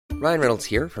Ryan Reynolds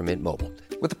here from Mint Mobile.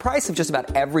 With the price of just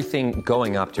about everything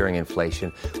going up during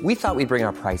inflation, we thought we'd bring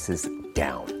our prices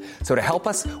down. So to help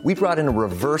us, we brought in a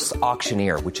reverse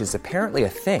auctioneer, which is apparently a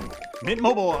thing. Mint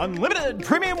Mobile Unlimited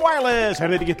Premium Wireless. How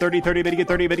to get 30, 30, bit to get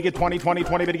 30, bit to get 20, 20,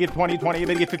 20, bit to get 20, 20,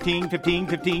 bit to get 15, 15,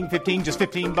 15, 15, just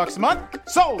 $15 a month?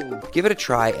 Sold! Give it a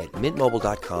try at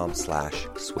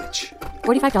mintmobile.com/switch.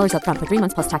 $45 up front for 3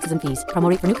 months plus taxes and fees. Promo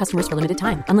rate for new customers for limited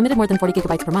time. Unlimited more than 40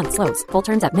 gigabytes per month. Slows full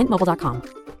terms at mintmobile.com.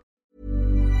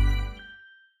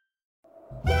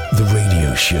 The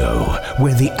radio show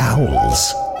where the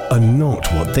owls are not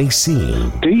what they seem.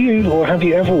 Do you or have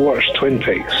you ever watched Twin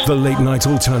Peaks? The Late Night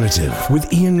Alternative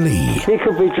with Iain Lee. He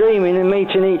could be dreaming and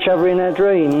meeting each other in their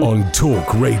dreams. On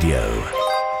Talk Radio.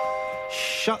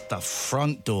 Shut the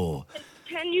front door.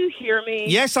 Can you hear me?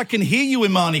 Yes, I can hear you,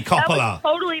 Imani Coppola. That was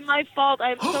totally my fault.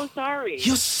 I'm so sorry.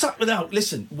 You're now,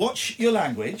 listen, watch your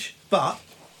language, but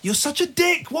you're such a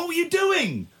dick. What were you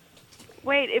doing?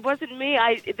 Wait, it wasn't me.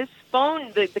 This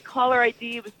phone, the caller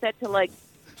ID was set to, like,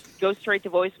 go straight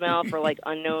to voicemail for, like,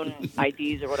 unknown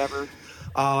IDs or whatever.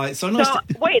 So nice.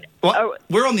 Wait.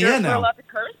 We're on the air now. We're allowed to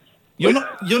curse? You're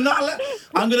not allowed.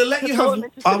 I'm going to let you have.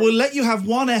 I will let you have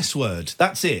one S word.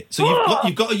 That's it. So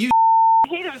you've got to use. I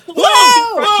hate it. So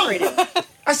frustrating.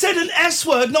 I said an S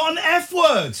word, not an F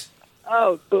word.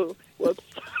 Oh, whoops.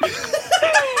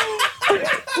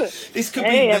 This could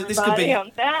be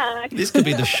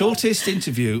the shortest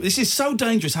interview. This is so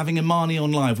dangerous having Imani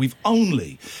on live. We've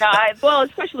only well,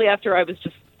 especially after I was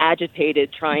just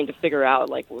agitated trying to figure out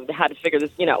like how to figure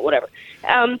this, whatever.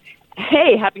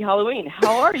 Hey, happy Halloween.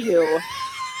 How are you?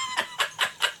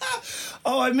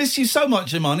 Oh, I miss you so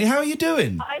much, Imani. How are you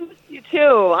doing? I miss you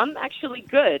too. I'm actually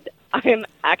good. I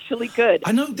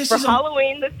know this for is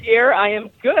Halloween this year. I am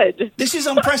good. This is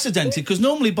unprecedented because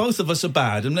normally both of us are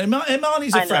bad, and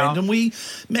Imani's a friend, and we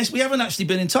haven't actually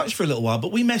been in touch for a little while,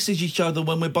 but we message each other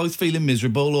when we're both feeling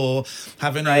miserable or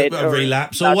having a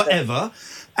relapse or whatever.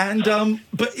 And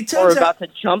but it turns out to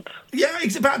jump. Yeah,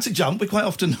 he's about to jump. We quite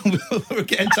often we'll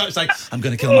get in touch like, I'm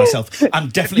going to kill myself. I'm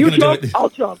definitely going to do it. I'll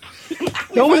jump.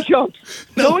 No one jumps.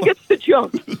 No one gets to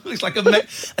jump. It's like a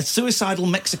suicidal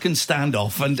Mexican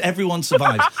standoff, and everyone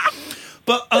survives.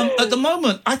 But at the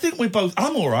moment, I think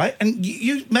I'm all right. And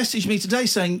you messaged me today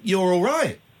saying you're all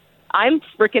right. I'm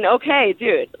freaking okay,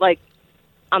 dude. Like,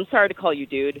 I'm sorry to call you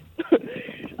dude.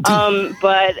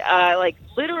 But like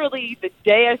literally the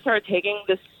day I started taking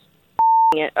this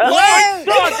my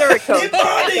God, there it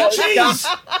goes.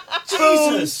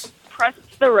 Jesus. Press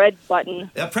the red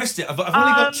button. I pressed it. I've only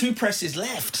got 2 presses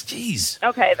left. Jeez.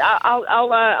 Okay,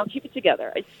 I'll keep it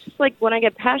together. It's just like when I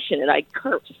get passionate, I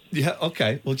curse. Yeah.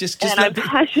 Okay. Well, just and I'm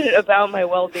passionate about my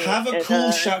well-being. Have a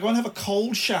cool shower. Go and have a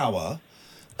cold shower.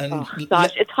 And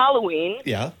it's Halloween.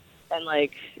 Yeah. And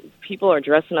like people are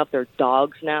dressing up their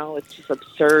dogs now. It's just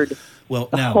absurd. Well,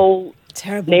 the whole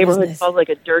neighborhood business. smells like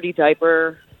a dirty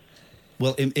diaper.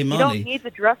 Well, Imani, you don't need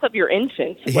to dress up your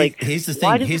infant. Here's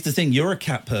the thing. You're a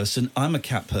cat person. I'm a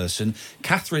cat person.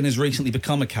 Catherine has recently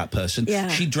become a cat person. Yeah.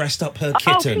 She dressed up her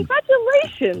kitten. Oh,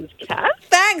 congratulations, Cat.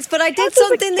 Thanks, but I did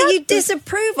something that you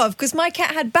disapprove of because my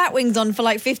cat had bat wings on for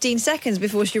like 15 seconds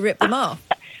before she ripped them off.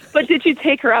 But did you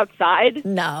take her outside?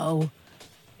 No.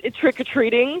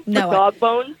 Trick-or-treating? No. Dog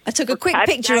bones? I took a quick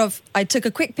picture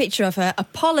of her,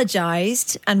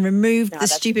 apologized, and removed the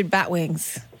stupid bat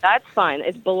wings. That's fine.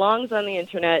 It belongs on the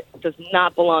internet. It does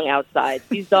not belong outside.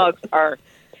 These dogs are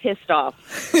pissed off.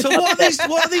 So what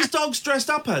are these dogs dressed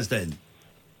up as then?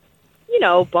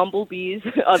 Bumblebees,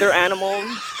 other animals.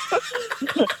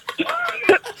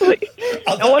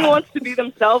 No one wants to be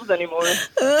themselves anymore.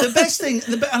 The best thing,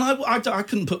 and I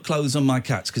couldn't put clothes on my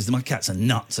cats because my cats are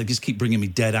nuts. They just keep bringing me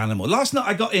dead animal. Last night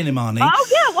I got in, Imani. Oh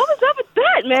yeah, what was up with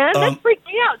that, man? That freaked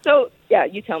me out. So yeah,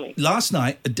 you tell me. Last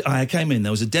night I came in.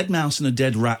 There was a dead mouse and a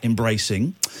dead rat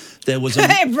embracing. There was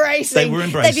embracing. They were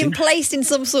embracing. They've been placed in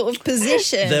some sort of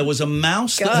position. There was a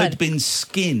mouse that had been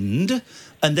skinned.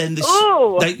 And then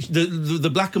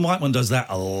the black and white one does that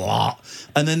a lot.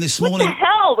 And then this morning... What the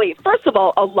hell? Wait, first of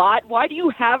all, a lot? Why do you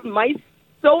have mice?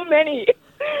 So many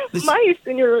mice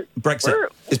in your... Brexit.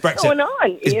 It's Brexit. What's going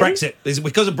on, It's Ian? Brexit. It's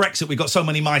because of Brexit we've got so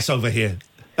many mice over here.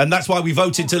 And that's why we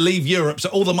voted to leave Europe, so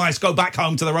all the mice go back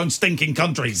home to their own stinking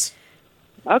countries.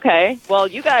 Okay. Well,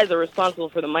 you guys are responsible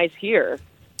for the mice here.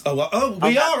 We are,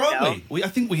 aren't we? I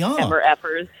think we are.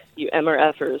 MRFers. You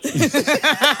MRFers.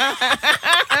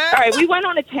 All right, we went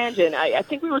on a tangent. I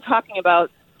think we were talking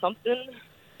about something.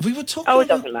 We were talking it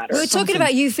doesn't matter. We were talking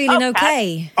about you feeling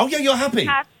okay. Oh, yeah, you're happy.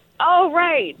 Oh,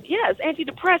 right. Yes,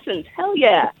 antidepressants. Hell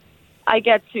yeah. I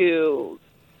get to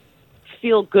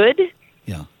feel good.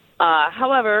 Yeah.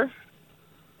 However,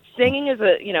 singing is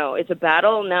it's a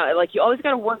battle now. Like, you always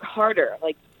got to work harder.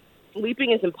 Like,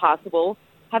 sleeping is impossible.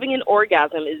 Having an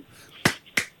orgasm is,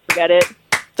 forget it.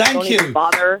 Thank you. Even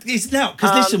bother. Because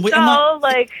listen,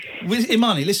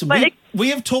 Imani, listen, we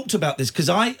have talked about this because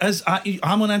I'm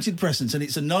on antidepressants and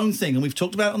it's a known thing, and we've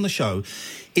talked about it on the show.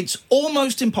 It's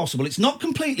almost impossible. It's not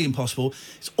completely impossible.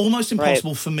 It's almost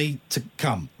impossible for me to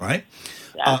come, right?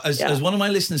 Yeah, as one of my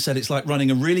listeners said, it's like running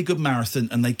a really good marathon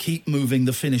and they keep moving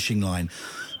the finishing line.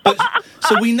 But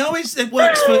so we know it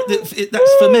works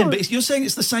that's for men, but you're saying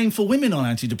it's the same for women on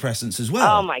antidepressants as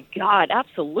well. Oh my God,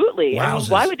 absolutely. I mean,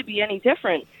 why would it be any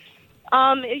different?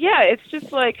 It's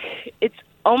just like, it's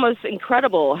almost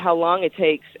incredible how long it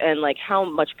takes and like how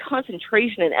much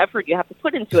concentration and effort you have to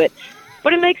put into it.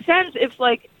 But it makes sense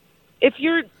if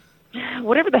you're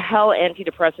whatever the hell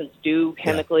antidepressants do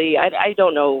chemically, I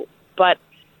don't know, but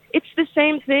it's the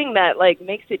same thing that like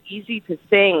makes it easy to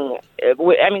sing.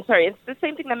 It's the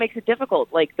same thing that makes it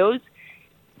difficult. Like, those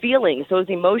feelings, those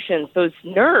emotions, those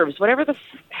nerves, whatever the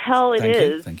hell it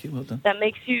is. Thank you. Well done. That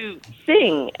makes you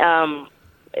sing.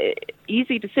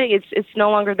 Easy to sing. It's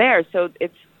no longer there. So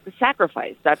it's the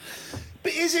sacrifice. But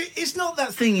is it? It's not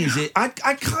that thing, is it? I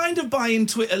kind of buy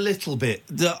into it a little bit.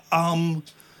 To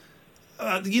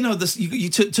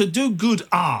do good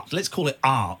art, let's call it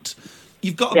art.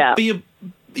 You've got to be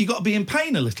you got to be in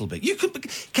pain a little bit.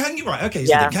 Can you? Right. Okay.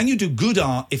 So can you do good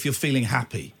art if you're feeling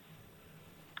happy?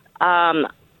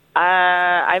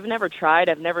 I've never tried.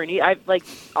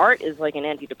 Art is like an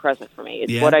antidepressant for me.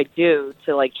 It's what I do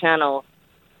to like channel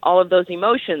all of those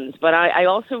emotions. But I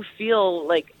also feel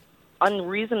like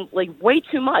way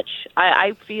too much.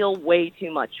 I feel way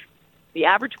too much. The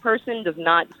average person does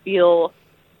not feel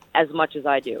as much as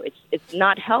I do. It's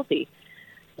not healthy.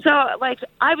 So, like,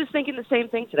 I was thinking the same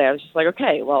thing today. I was just like,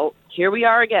 okay, well, here we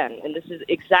are again. And this is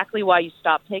exactly why you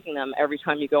stop taking them every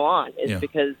time you go on, is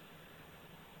because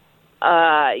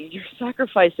you're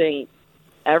sacrificing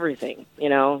everything,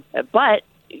 but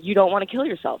you don't want to kill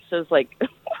yourself. So it's like,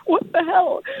 what the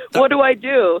hell? What do I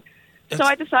do? So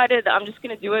I decided I'm just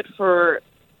going to do it for,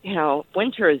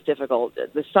 winter is difficult.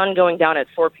 The sun going down at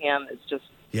 4 p.m. is just,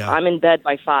 I'm in bed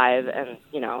by 5 and,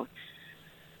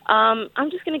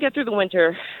 I'm just going to get through the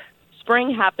winter.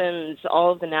 Spring happens,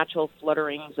 all of the natural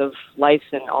flutterings of life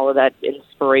and all of that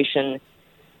inspiration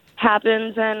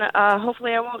happens, and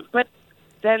hopefully I won't. But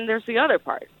then there's the other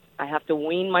part. I have to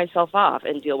wean myself off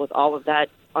and deal with all of that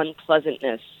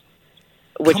unpleasantness,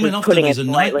 which coming is off putting them it is a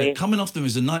politely. nightmare. Coming off them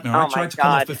is a nightmare. Oh I tried to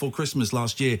come off before Christmas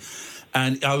last year,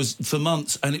 and I was for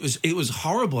months, and it was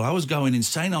horrible. I was going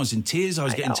insane. I was in tears. I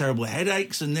was getting terrible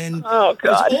headaches, and then it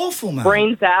was awful, man.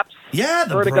 Brain zaps. Yeah,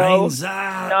 the vertigo, brain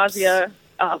zaps. Nausea.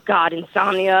 Oh God,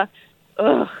 insomnia.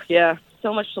 Ugh, yeah.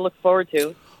 So much to look forward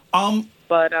to.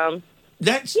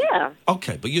 That's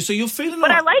okay. But you're feeling.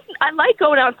 But I like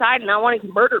going outside and not wanting to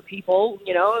murder people.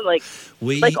 Like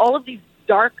all of these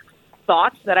dark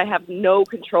thoughts that I have no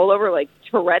control over, like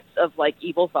Tourette's of like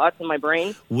evil thoughts in my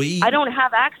brain. I don't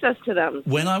have access to them.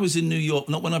 When I was in New York,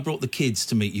 not when I brought the kids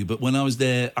to meet you, but when I was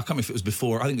there, I can't remember if it was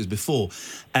before. I think it was before,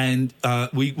 and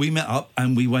we met up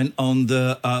and we went on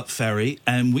the ferry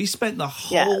and we spent the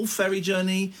whole ferry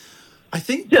journey, I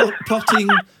think, plotting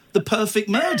the perfect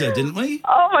murder, didn't we?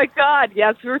 Oh my God!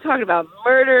 Yes, we were talking about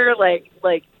murder, like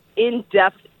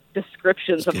in-depth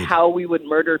descriptions of how we would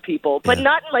murder people, but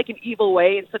not in like an evil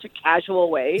way, in such a casual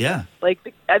way. Yeah. Like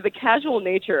the casual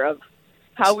nature of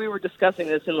how we were discussing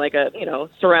this in like a,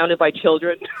 surrounded by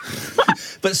children.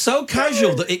 But so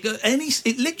casual that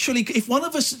it literally, if one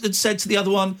of us had said to the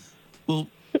other one, well,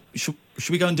 should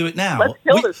we go and do it now? Let's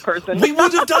kill this person. We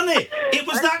would have done it. It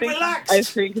was relaxed. I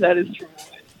think that is true.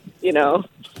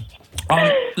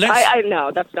 I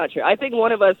know that's not true. I think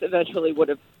one of us eventually would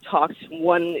have talked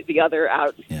the other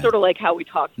out, sort of like how we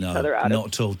talked each other out. Not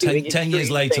at all. 10 years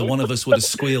later, one of us would have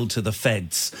squealed to the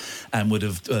feds and would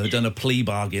have done a plea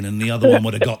bargain, and the other one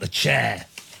would have got the chair.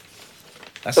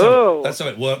 That's how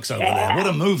it works over there. What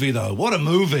a movie, though. What a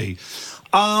movie.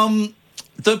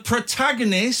 The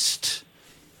protagonist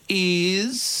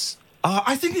is...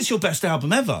 I think it's your best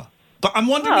album ever. But I'm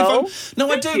wondering if I'm...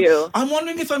 No, I do. You. I'm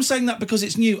wondering if I'm saying that because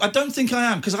it's new. I don't think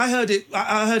I am, because I heard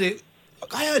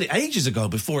it ages ago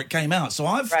before it came out. So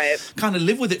I've kind of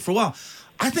lived with it for a while.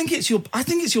 I think it's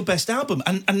your best album.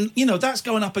 And that's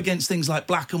going up against things like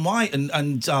Black and White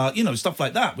and stuff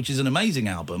like that, which is an amazing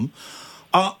album.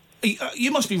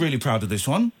 You must be really proud of this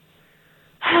one.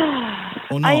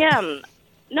 Or not? I am.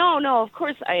 No, of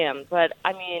course I am. But,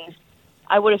 I mean,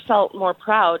 I would have felt more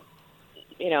proud,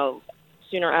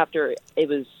 sooner after it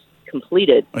was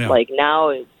completed. Yeah. Like now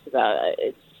it's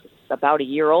about a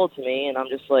year old to me, and I'm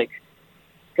just like,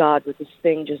 God, would this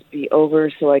thing just be over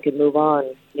so I could move on,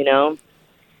 you know?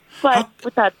 But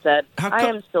with that said, I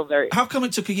am still very... How come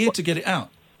it took a year to get it out?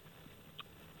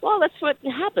 Well, that's what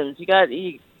happens.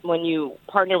 When you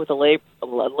partner with a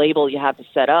label, you have to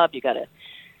set up, you got to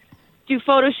do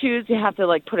photo shoots, you have to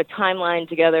like put a timeline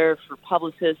together for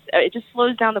publicists. It just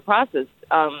slows down the process.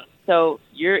 So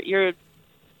your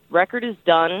record is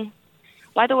done.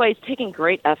 By the way, it's taking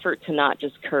great effort to not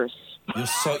just curse.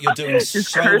 You're doing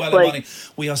so well, Imani.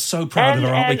 We are so proud of her,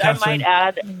 aren't we, Catherine?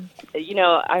 I might add,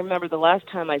 I remember the last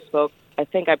time I spoke, I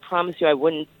think I promised you I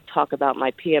wouldn't talk about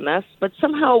my PMS, but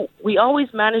somehow we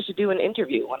always manage to do an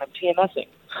interview when I'm PMSing.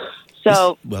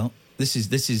 So this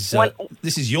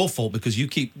is your fault because you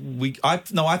keep I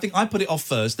think I put it off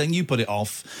first, then you put it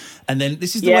off, and then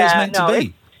this is the way it's meant to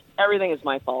be. Everything is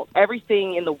my fault.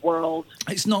 Everything in the world.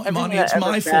 It's not, Imani. It's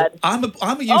my fault. I'm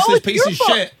a useless piece of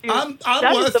shit. Dude, I'm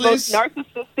that worthless. Is the most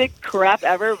narcissistic crap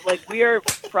ever. Like, we are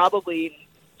probably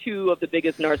two of the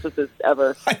biggest narcissists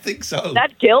ever. I think so.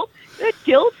 That guilt,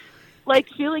 like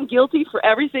feeling guilty for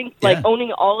everything, like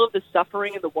owning all of the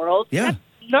suffering in the world. Yeah.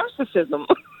 That's narcissism.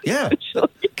 Yeah.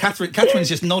 Catherine's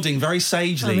just nodding very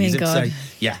sagely. I mean, God. Say,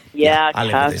 yeah, I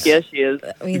live with this. Yes, she is.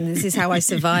 I mean, this is how I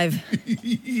survive.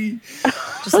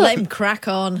 Just let him crack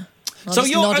on. I'll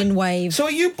just nod and wave. So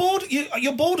are you bored?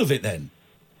 You're bored of it then?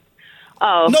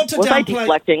 Oh, not to was I downplay.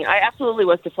 deflecting? I absolutely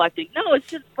was deflecting. No, it's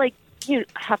just like, you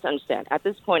have to understand. At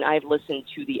this point, I've listened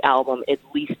to the album at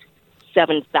least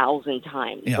 7,000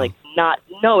 times. Yeah. Like,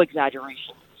 no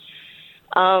exaggeration.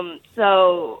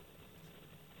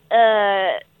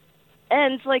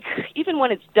 And like, even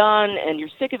when it's done and you're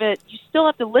sick of it, you still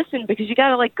have to listen because you got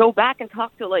to like go back and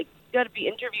talk to you got to be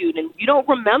interviewed and you don't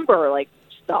remember like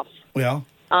stuff. Yeah.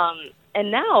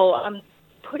 And now I'm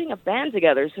putting a band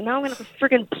together, so now I'm going to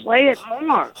friggin' play it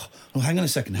more. Oh, hang on a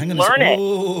second. Learn it.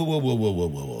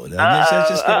 Whoa. Let's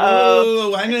just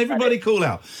go. Hang on, everybody, cool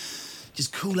out.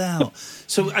 Just cool out.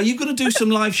 So, are you going to do some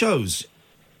live shows?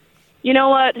 You know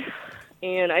what,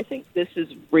 Ian? I think this is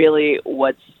really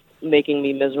what's making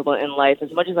me miserable in life.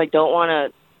 As much as I don't want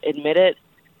to admit it,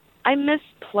 I miss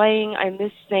playing. I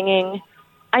miss singing.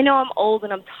 I know I'm old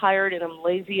and I'm tired and I'm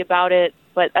lazy about it,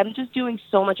 but I'm just doing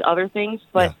so much other things.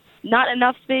 But not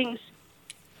enough things.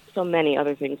 So many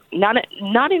other things. Not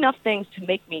enough things to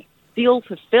make me feel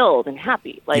fulfilled and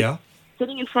happy. Like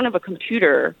sitting in front of a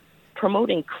computer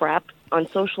promoting crap on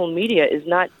social media is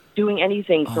not doing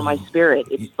anything for my spirit.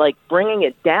 It's like bringing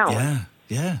it down.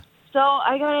 Yeah. So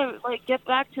I gotta like get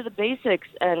back to the basics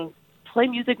and play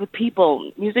music with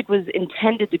people. Music was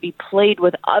intended to be played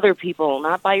with other people,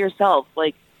 not by yourself.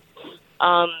 Like,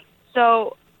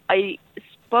 so I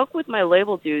spoke with my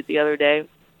label dude the other day,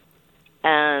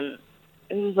 and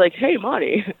he was like, "Hey,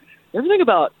 Imani, you ever think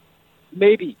about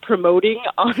maybe promoting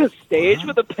on a stage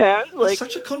with a band?" Like,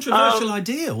 such a controversial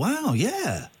idea. Wow,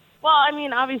 yeah. Well, I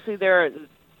mean, obviously there are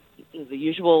the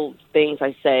usual things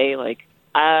I say, like,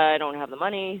 I don't have the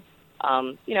money.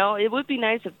 It would be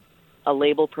nice if a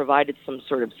label provided some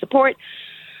sort of support.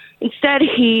 Instead,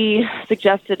 he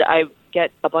suggested I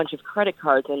get a bunch of credit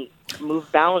cards and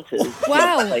move balances.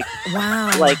 Wow.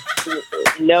 Like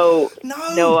no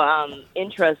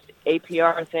interest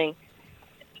APR thing.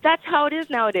 That's how it is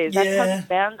nowadays. That's how the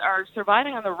bands are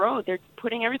surviving on the road. They're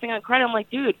putting everything on credit. I'm like,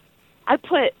 dude, I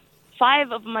put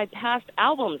 5 of my past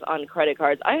albums on credit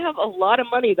cards. I have a lot of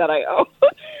money that I owe.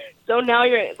 So now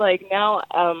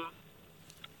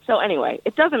so anyway,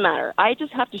 it doesn't matter. I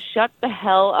just have to shut the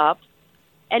hell up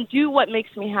and do what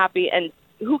makes me happy, and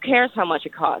who cares how much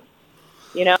it costs,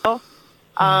 you know?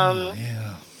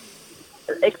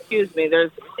 Excuse me,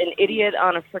 there's an idiot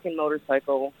on a freaking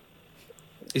motorcycle.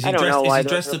 Is he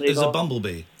dressed as a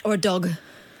bumblebee? Or a dog?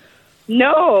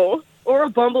 No, or a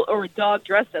dog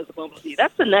dressed as a bumblebee.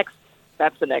 That's the next.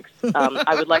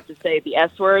 I would like to say the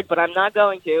S word, but I'm not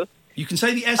going to. You can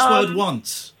say the S word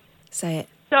once. Say it.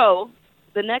 So,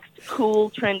 the next cool,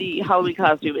 trendy Halloween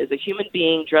costume is a human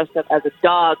being dressed up as a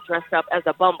dog, dressed up as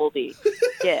a bumblebee.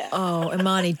 Yeah. Oh,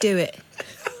 Imani, do it.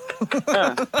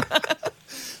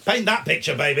 Paint that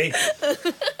picture, baby.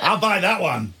 I'll buy that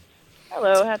one.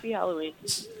 Hello, happy Halloween.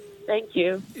 Thank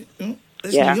you.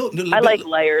 New York, I like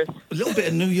layers. A little bit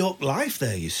of New York life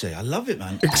there, you see. I love it,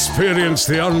 man. Experience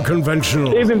the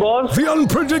unconventional, Evening, boss. the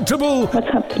unpredictable,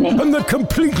 and the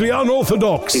completely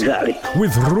unorthodox. Exactly.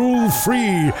 With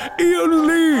rule-free Iain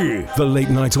Lee. The Late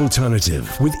Night Alternative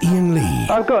with Iain Lee.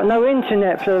 I've got no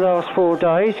internet for the last 4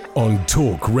 days. On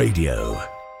Talk Radio.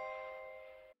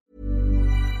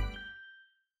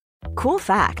 Cool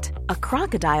fact, a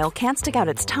crocodile can't stick out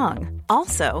its tongue.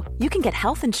 Also, you can get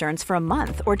health insurance for a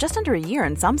month or just under a year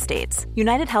in some states.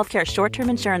 United Healthcare short-term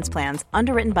insurance plans,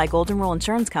 underwritten by Golden Rule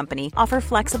Insurance Company, offer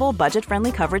flexible,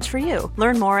 budget-friendly coverage for you.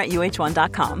 Learn more at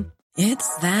uh1.com.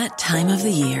 It's that time of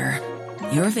the year.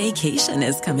 Your vacation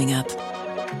is coming up.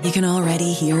 You can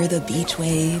already hear the beach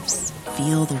waves,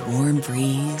 feel the warm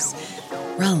breeze,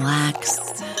 relax,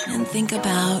 and think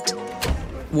about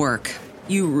work.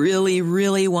 You really,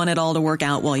 really want it all to work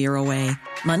out while you're away.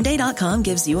 Monday.com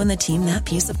gives you and the team that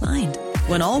peace of mind.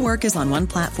 When all work is on one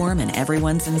platform and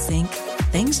everyone's in sync,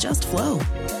 things just flow.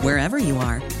 Wherever you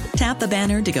are, tap the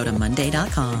banner to go to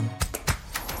Monday.com.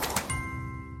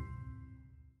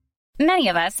 Many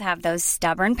of us have those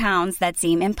stubborn pounds that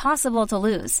seem impossible to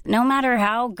lose, no matter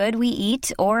how good we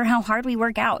eat or how hard we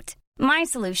work out. My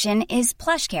solution is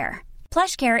PlushCare.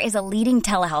 PlushCare is a leading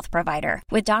telehealth provider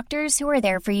with doctors who are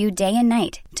there for you day and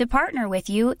night to partner with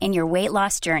you in your weight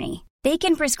loss journey. They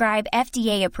can prescribe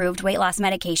FDA-approved weight loss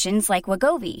medications like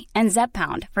Wegovy and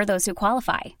Zepbound for those who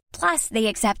qualify. Plus, they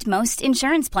accept most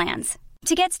insurance plans.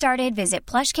 To get started, visit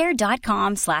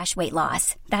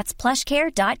plushcare.com/weightloss. That's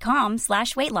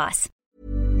plushcare.com/weightloss.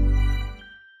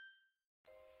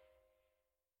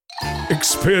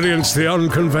 Experience the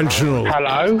unconventional.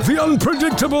 Hello? The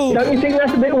unpredictable. Don't you think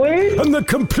that's a bit weird? And the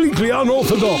completely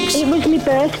unorthodox. It was my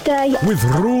birthday. With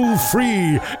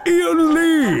rule-free Iain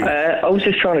Lee. I was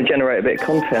just trying to generate a bit of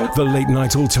content. The Late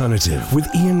Night Alternative with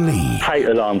Iain Lee. Hate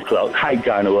alarm clocks. Hate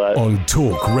going to work. On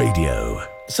Talk Radio.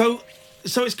 So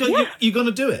it's going. You're going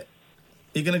to do it.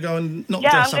 You're going to go and not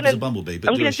dress up as a bumblebee, but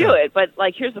I'm going to do it. But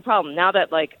like, here's the problem. Now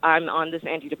that like I'm on this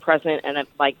antidepressant and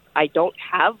I don't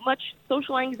have much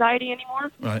social anxiety anymore.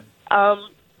 Right.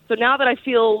 So now that I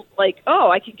feel like,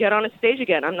 I can get on a stage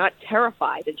again, I'm not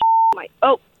terrified. And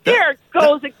there it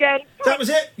goes again. That was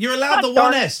it. You're allowed the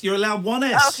 1S. You're allowed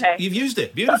 1S. Okay. You've used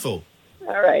it. Beautiful.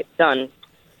 All right, done.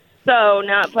 So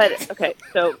now,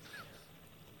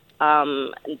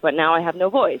 but now I have no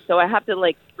voice, so I have to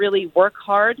like really work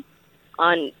hard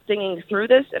on singing through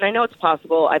this, and I know it's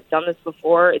possible. I've done this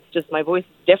before. It's just my voice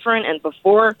is different, and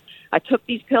before I took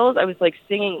these pills, I was like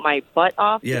singing my butt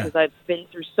off because I've been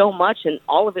through so much, and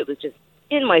all of it was just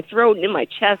in my throat and in my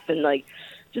chest and like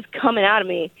just coming out of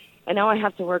me, and now I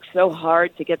have to work so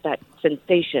hard to get that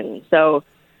sensation. So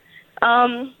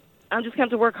I'm just going to have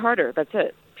to work harder. That's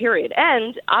it. Period.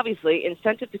 And obviously,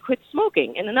 incentive to quit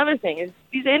smoking. And another thing is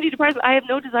these antidepressants, I have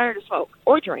no desire to smoke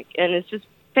or drink, and it's just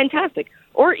fantastic.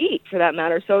 Or eat, for that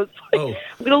matter. So it's like,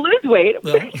 I'm going to lose weight, I'm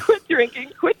going to quit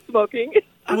drinking, quit smoking. It's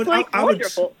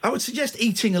wonderful. I would suggest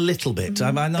eating a little bit.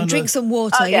 I know drink some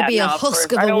water. You'll be a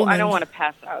husk of a woman. I don't want to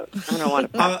pass out.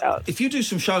 out. If you do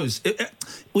some shows,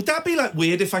 would that be like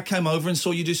weird if I came over and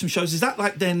saw you do some shows? Is that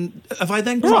like then? Have I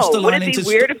then crossed the line into? Would it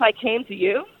be weird if I came to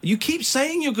you? You keep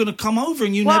saying you're going to come over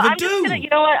and you never do. You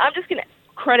know what? I'm just going to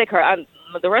credit card.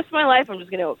 The rest of my life, I'm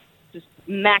just going to just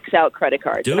max out credit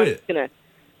cards. I'm just going to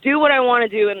do what I want to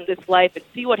do in this life and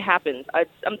see what happens.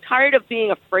 I'm tired of being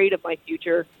afraid of my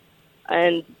future.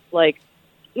 And,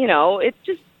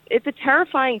 it's a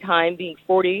terrifying time being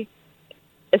 40,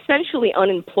 essentially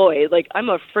unemployed. Like, I'm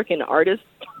a freaking artist.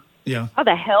 Yeah. How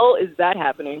the hell is that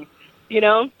happening? You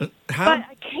know? But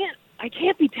I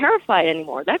can't be terrified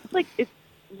anymore. That's like, it's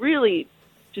really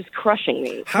just crushing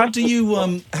me. How do you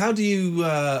and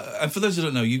for those who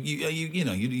don't know,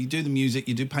 you do the music,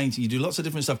 you do painting, you do lots of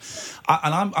different stuff.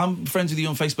 I'm friends with you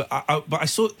on Facebook. But I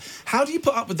saw, how do you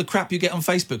put up with the crap you get on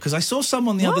Facebook? Because I saw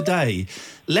someone the other day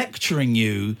lecturing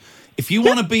you. If you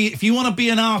want to be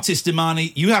an artist,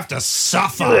 Imani, you have to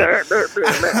suffer. You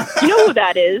know who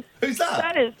that is? Who's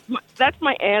that? That's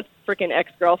my aunt's freaking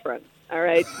ex-girlfriend. All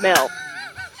right, Mel.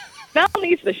 Mel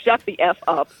needs to shut the F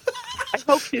up. I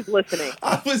hope she's listening.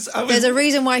 There's a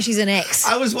reason why she's an ex.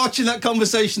 I was watching that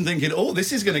conversation thinking,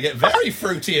 this is going to get very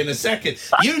fruity in a second.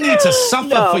 You need to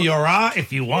suffer for your art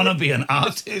if you want to be an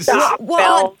artist.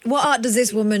 What art does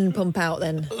this woman pump out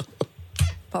then?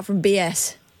 Apart from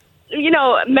BS.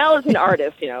 Mel is an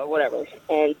artist, whatever.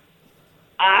 And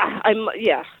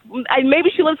maybe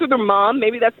she lives with her mom.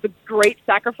 Maybe that's the great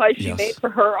sacrifice she made for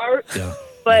her art. Yeah.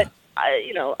 But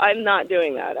I'm not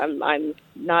doing that. I'm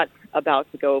not about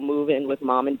to go move in with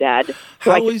mom and dad.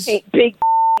 So I can paint big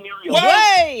murals.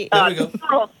 Way! There we go.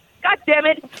 God damn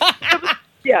it!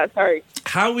 Yeah, sorry.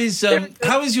 How is your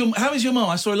mum?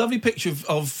 I saw a lovely picture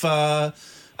of it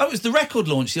was the record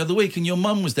launch the other week, and your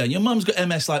mum was there. And your mum's got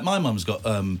MS like my mum's got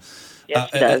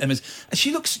MS.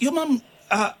 And your mum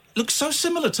looks so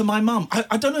similar to my mum.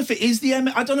 I don't know if it is the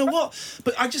MS. I don't know what,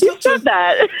 but I just looked at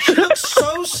that. She looks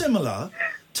so similar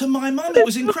to my mum. It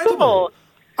was incredible. Cool.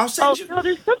 I'll send you. No,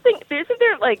 there's something. Isn't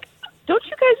there don't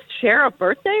you guys share a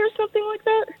birthday or something like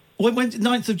that? When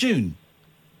 9th of June?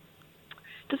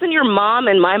 Doesn't your mom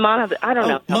and my mom have? I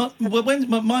don't know.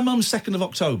 My mum's 2nd of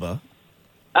October.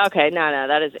 Okay, no,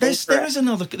 that is incorrect. There is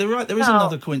another. They're right. There is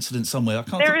another coincidence somewhere. I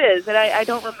can't. There is, and I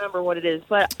don't remember what it is.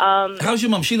 But how's your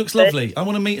mum? She looks lovely. I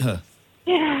want to meet her.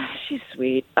 Yeah, she's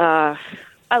sweet. I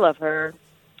love her.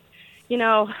 You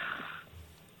know,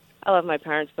 I love my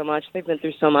parents so much. They've been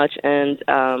through so much, and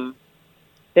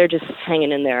they're just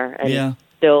hanging in there and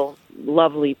still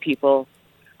lovely people.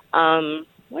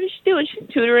 What is she doing? She's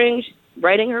tutoring. She's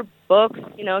writing her books.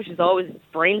 You know, she's always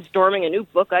brainstorming a new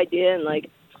book idea, and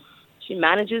she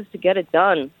manages to get it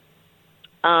done.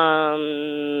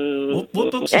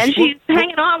 What books? And she's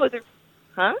hanging on with her.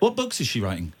 Huh? What books is she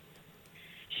writing?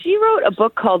 She wrote a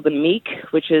book called The Meek,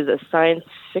 which is a science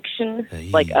fiction,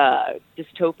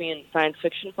 dystopian science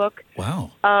fiction book.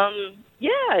 Wow. Yeah,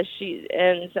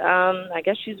 I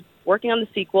guess she's working on the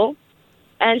sequel,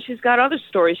 and she's got other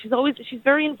stories. She's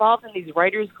very involved in these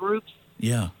writers groups.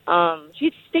 Yeah.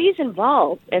 She stays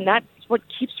involved, and that's what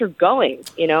keeps her going.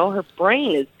 You know, her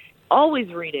brain is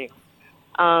always reading,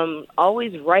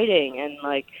 always writing,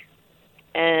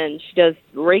 and she does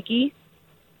Reiki.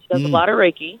 She does a lot of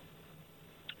Reiki.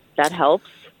 That helps.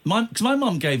 Because my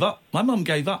mum gave up.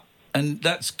 And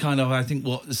that's kind of, I think,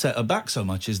 what set her back so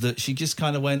much is that she just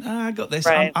kind of went, I got this.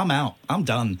 Right. I'm out. I'm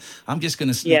done. I'm just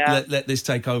going to let this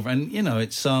take over. And, you know,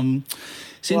 it's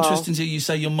interesting to you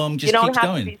say your mum just keeps going. You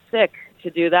don't have to be sick to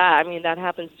do that. I mean, that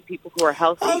happens to people who are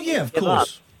healthy. Oh, yeah, of course. Up.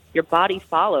 Your body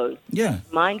follows. Yeah.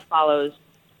 Mind follows.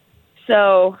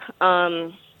 So,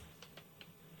 that's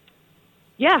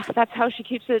how she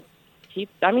keeps it. She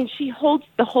holds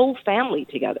the whole family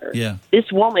together. Yeah.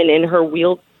 This woman in her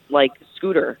wheel,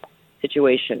 scooter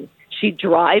situation. She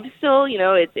drives still, you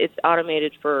know, it's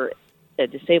automated for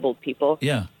disabled people.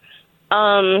 Yeah.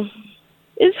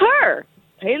 Is her.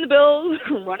 Paying the bills,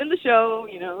 running the show,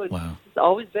 you know. It's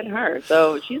always been her.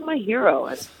 So she's my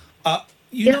hero.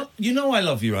 You know I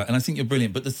love you, right? And I think you're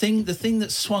brilliant. But the thing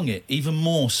that swung it even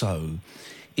more so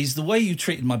is the way you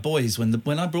treated my boys when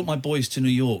I brought my boys to New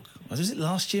York. Was it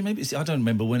last year? Maybe I don't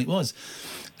remember when it was.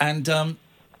 And my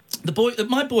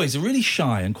boys are really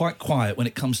shy and quite quiet when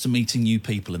it comes to meeting new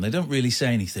people, and they don't really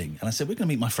say anything. And I said, we're going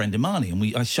to meet my friend Imani.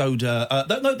 And I showed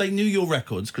they knew your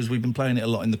records because we've been playing it a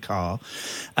lot in the car.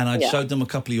 And I showed them a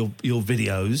couple of your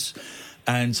videos.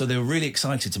 And so they were really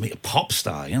excited to meet a pop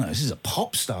star. You know, this is a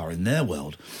pop star in their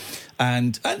world.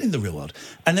 And in the real world.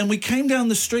 And then we came down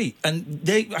the street and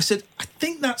I said, I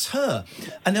think that's her.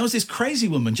 And there was this crazy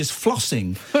woman just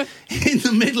flossing in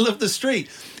the middle of the street.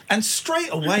 And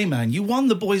straight away, man, you won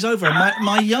the boys over. And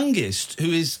my youngest, who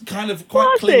is kind of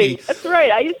quite clingy. That's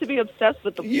right. I used to be obsessed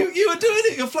with the floss. You were doing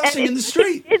it. You're flossing in the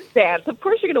street. It's dance. Of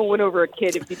course you're going to win over a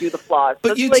kid if you do the floss.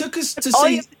 But you took us to see... all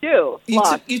you have to do.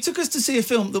 You took us to see a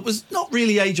film that was not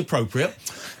really age appropriate.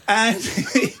 And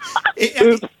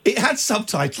it had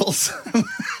subtitles.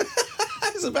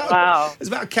 It's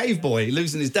about a cave boy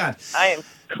losing his dad. I am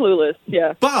clueless,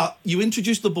 yeah. But you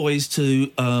introduced the boys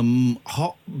to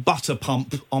hot butter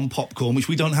pump on popcorn, which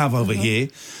we don't have over here.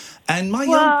 And my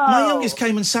youngest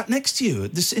came and sat next to you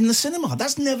in the cinema.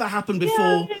 That's never happened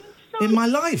before in my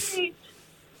life.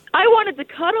 I wanted to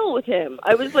cuddle with him.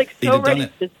 I was so ready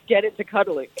to get into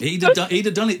cuddling. He'd have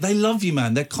done it. They love you,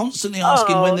 man. They're constantly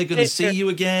asking when they're going to see you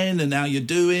again and how you're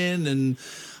doing. And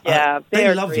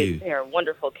they love you. They are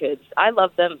wonderful kids. I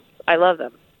love them.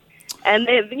 And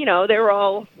they were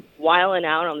all wiling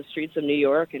out on the streets of New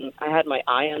York, and I had my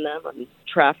eye on them on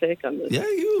traffic.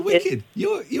 You were wicked.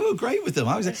 You were great with them.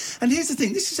 And here's the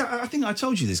thing. I think I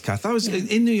told you this, Kath. I was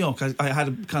in New York. I had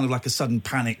a kind of like a sudden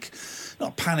panic.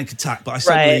 Not panic attack, but I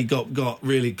suddenly got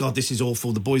really, God, this is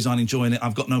awful. The boys aren't enjoying it.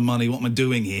 I've got no money. What am I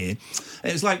doing here?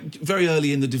 And it was very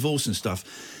early in the divorce and stuff.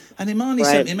 And Imani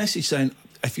sent me a message saying,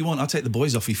 if you want, I'll take the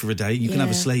boys off you for a day. You can have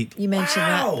a sleep. You mentioned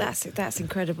that. That's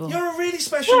incredible. You're a really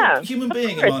special human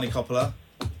being, Imani Coppola.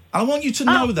 I want you to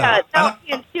know that.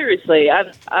 Seriously,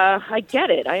 I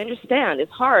get it. I understand.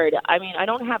 It's hard. I mean, I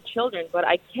don't have children, but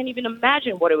I can't even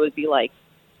imagine what it would be like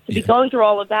to be going through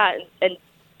all of that and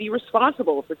be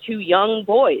responsible for two young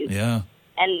boys. Yeah.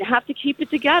 And have to keep it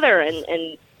together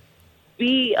and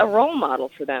be a role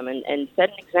model for them and set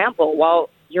an example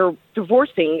while you're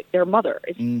divorcing their mother.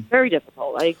 It's very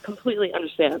difficult. I completely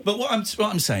understand. But what I'm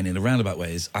saying in a roundabout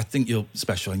way is, I think you're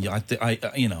special, and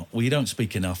we don't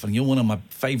speak enough, and you're one of my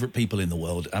favourite people in the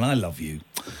world, and I love you.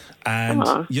 And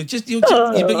you're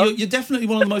definitely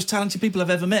one of the most talented people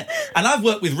I've ever met. And I've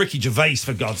worked with Ricky Gervais,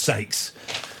 for God's sakes.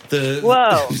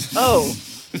 Whoa!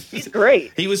 He's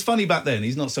great. He was funny back then.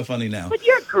 He's not so funny now. But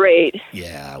you're great.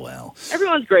 Yeah, well.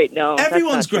 Everyone's great. No,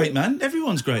 everyone's great, man.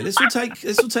 Everyone's great. This will take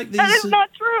these. That is not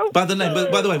true. By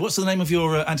the way, what's the name of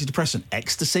your antidepressant?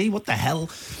 Ecstasy? What the hell?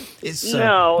 It's it's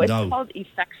called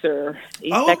Effexor.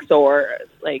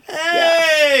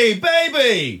 Hey,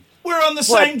 baby, we're on the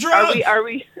same drug.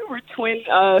 We're twin.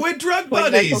 We're drug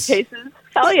buddies. Cases.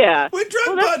 Hell yeah. We're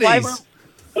drug buddies.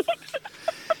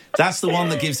 That's the one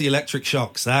that gives the electric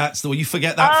shocks. That's the one. You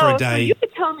forget that for a day. So you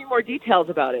could tell me more details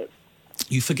about it.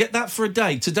 You forget that for a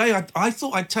day. Today, I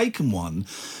thought I'd taken one,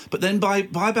 but then by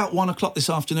about 1 o'clock this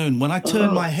afternoon, when I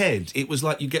turned my head, it was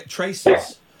like you get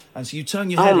traces. And so you turn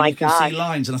your head and you can see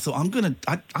lines. And I thought, I'm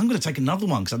gonna take another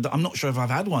one because I'm not sure if I've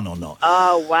had one or not.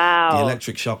 Oh, wow. The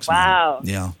electric shocks. Wow.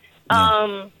 Man.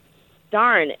 Yeah.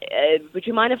 Darn. Would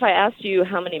you mind if I asked you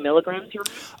how many milligrams you're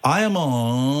on? I am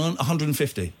on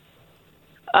 150.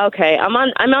 Okay, I'm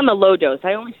on the low dose.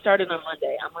 I only started on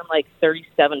Monday. I'm on like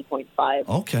 37.5.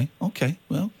 Okay.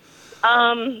 Well.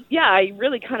 Yeah, I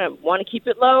really kind of want to keep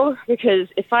it low because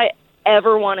if I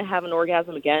ever want to have an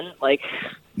orgasm again,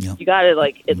 you got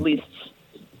to at least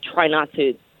try not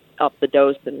to up the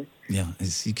dose and. Yeah,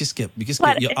 you just get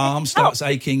your arm starts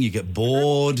aching. You get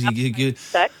bored. You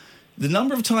the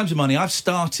number of times, Imani, I've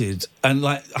started and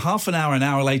like half an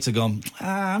hour later gone,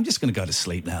 I'm just going to go to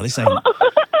sleep now. This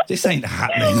ain't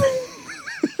happening.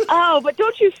 Oh, but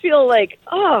don't you feel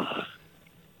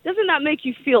doesn't that make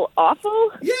you feel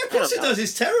awful? Yeah, of course it does.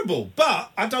 It's terrible.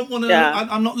 But I don't want to,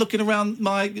 I'm not looking around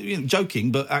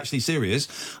joking, but actually serious.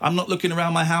 I'm not looking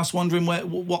around my house wondering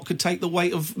what could take the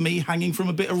weight of me hanging from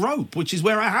a bit of rope, which is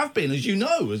where I have been, as you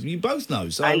know, as you both know.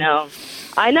 So I know.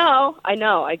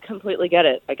 I completely get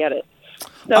it. I get it.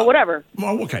 So whatever.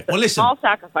 Well, okay. Well, listen. Small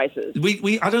sacrifices.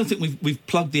 I don't think we've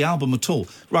plugged the album at all.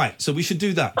 Right. So we should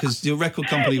do that because your record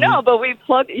company. But we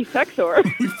plugged Effexor.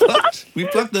 we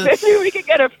plugged the. Maybe we could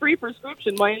get a free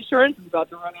prescription. My insurance is about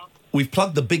to run out. We've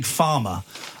plugged the Big Pharma.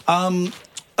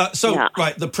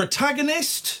 Right, the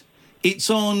Protagonist. It's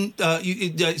on.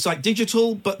 It's like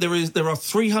digital, but there are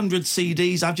 300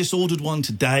 CDs. I've just ordered one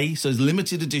today, so it's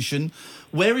limited edition.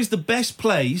 Where is the best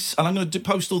place? And I'm going to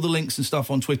post all the links and stuff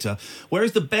on Twitter. Where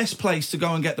is the best place to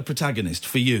go and get the Protagonist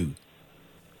for you?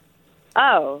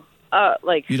 Oh, for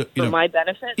my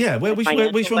benefit? Yeah,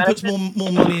 which one puts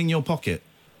more money in your pocket?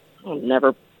 I'll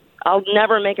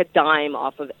never make a dime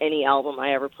off of any album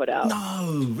I ever put out.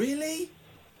 No, really?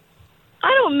 I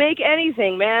don't make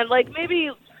anything, man. Like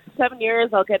maybe 7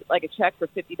 years I'll get like a check for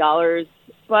 $50.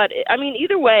 But I mean,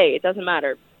 either way, it doesn't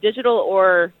matter. Digital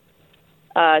or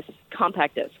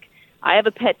compact disc. I have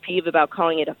a pet peeve about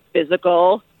calling it a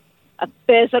physical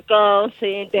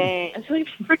CD. So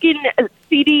freaking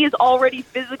CD is already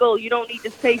physical. You don't need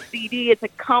to say CD. It's a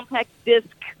compact disc.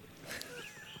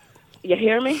 You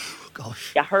hear me?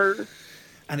 Gosh. You heard?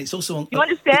 And it's also on. You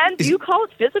understand? Do you call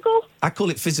it physical? I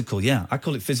call it physical. Yeah, I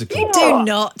call it physical. You do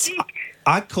not.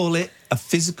 I call it a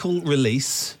physical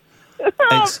release.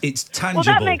 It's tangible.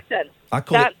 Well, that makes sense.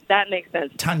 That makes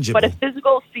sense. Tangible. But a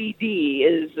physical CD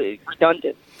is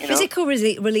redundant. You know? Physical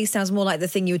release sounds more like the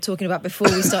thing you were talking about before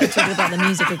we started talking about the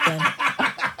music again.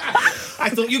 I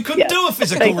thought you couldn't do a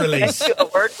physical release. A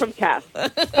word from Cass.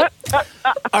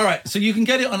 All right, so you can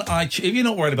get it on iTunes. If you're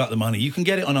not worried about the money, you can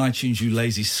get it on iTunes, you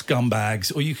lazy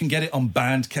scumbags, or you can get it on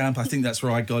Bandcamp. I think that's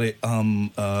where I got it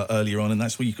earlier on, and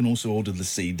that's where you can also order the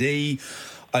CD.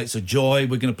 It's a joy.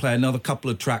 We're going to play another couple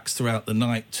of tracks throughout the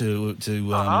night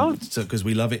because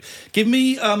we love it. Give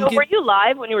me. Were you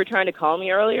live when you were trying to call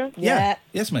me earlier? Yeah.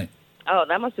 Yes, mate. Oh,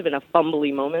 that must have been a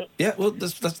fumbly moment. Yeah, well,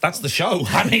 that's the show.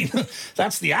 I mean,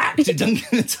 that's the act. It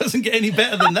doesn't get any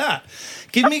better than that.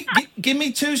 Give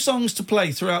me two songs to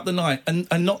play throughout the night, and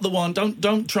not the one.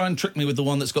 Don't try and trick me with the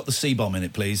one that's got the C-bomb in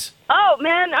it, please. Oh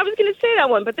man, I was going to say that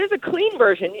one, but there's a clean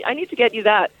version. I need to get you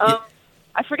that.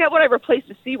 I forget what I replaced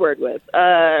the C word with.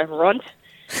 Runt.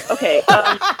 Okay.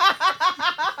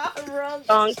 Runt.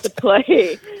 Songs to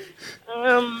play.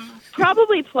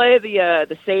 Probably play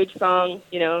the Sage song.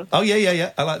 You know. Oh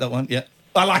yeah. I like that one. Yeah.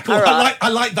 I like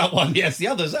that one. Yes, the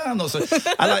others. I'm not so.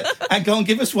 I like. And go on,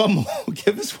 give us one more.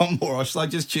 Give us one more, or shall I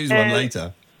just choose one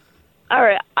later? All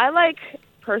right. I like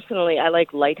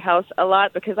Lighthouse a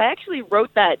lot because I actually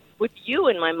wrote that with you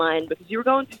in my mind because you were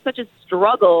going through such a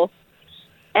struggle.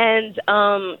 And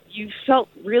you felt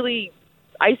really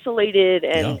isolated,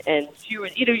 and you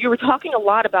were talking a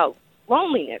lot about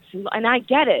loneliness, and I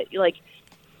get it.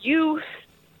 You're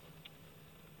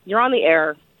on the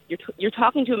air, you're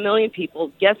talking to a million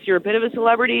people. Yes, you're a bit of a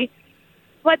celebrity,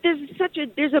 but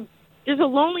there's a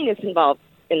loneliness involved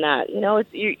in that. You know,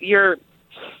 you're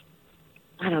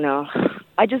I don't know.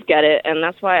 I just get it, and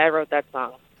that's why I wrote that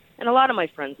song. And a lot of my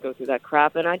friends go through that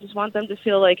crap, and I just want them to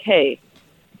feel like, hey,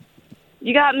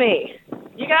 you got me.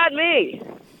 You got me.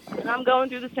 And I'm going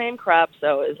through the same crap,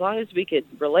 so as long as we could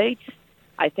relate,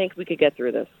 I think we could get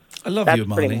through this. I love you,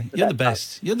 Imani. You're the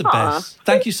best. You're the best.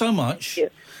 Thank you so much.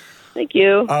 Thank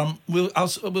you.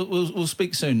 We'll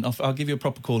speak soon. I'll give you a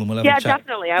proper call and we'll have a chat. Yeah,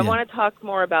 definitely. I want to talk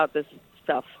more about this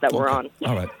stuff that we're on.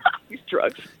 All right. These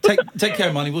drugs. Take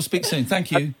care, Imani. We'll speak soon.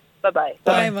 Thank you. Bye-bye.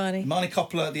 Bye, Imani. Imani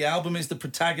Coppola. The album is The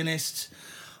Protagonist.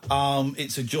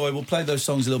 It's a joy. We'll play those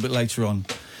songs a little bit later on.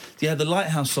 Yeah, the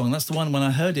Lighthouse song, that's the one when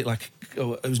I heard it,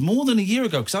 it was more than a year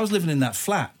ago, because I was living in that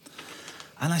flat.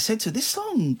 And I said to her, this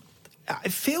song,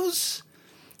 it feels...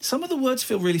 Some of the words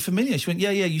feel really familiar. She went, yeah,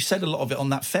 you said a lot of it on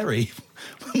that ferry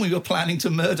when we were planning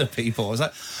to murder people. I was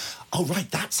like, oh,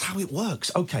 right, that's how it works.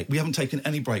 OK, we haven't taken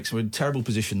any breaks. We're in a terrible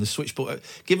position. The switchboard...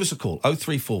 give us a call,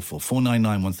 0344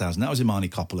 499 1000. That was Imani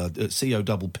Coppola,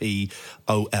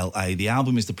 Coppola. The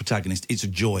album is The Protagonist. It's a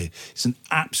joy. It's an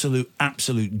absolute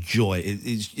joy.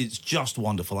 It's just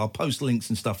wonderful. I'll post links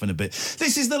and stuff in a bit.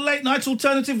 This is the Late Night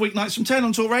Alternative, weeknights from 10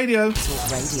 on Talk Radio.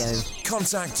 Talk Radio.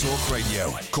 Contact Talk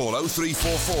Radio. Call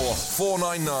 0344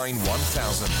 499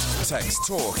 1000. Text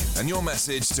TALK and your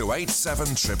message to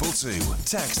 87222.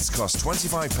 Texts cost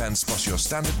 25 pence plus your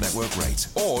standard network rate.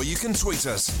 Or you can tweet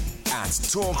us at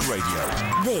Talk Radio.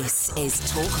 This is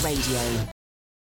Talk Radio.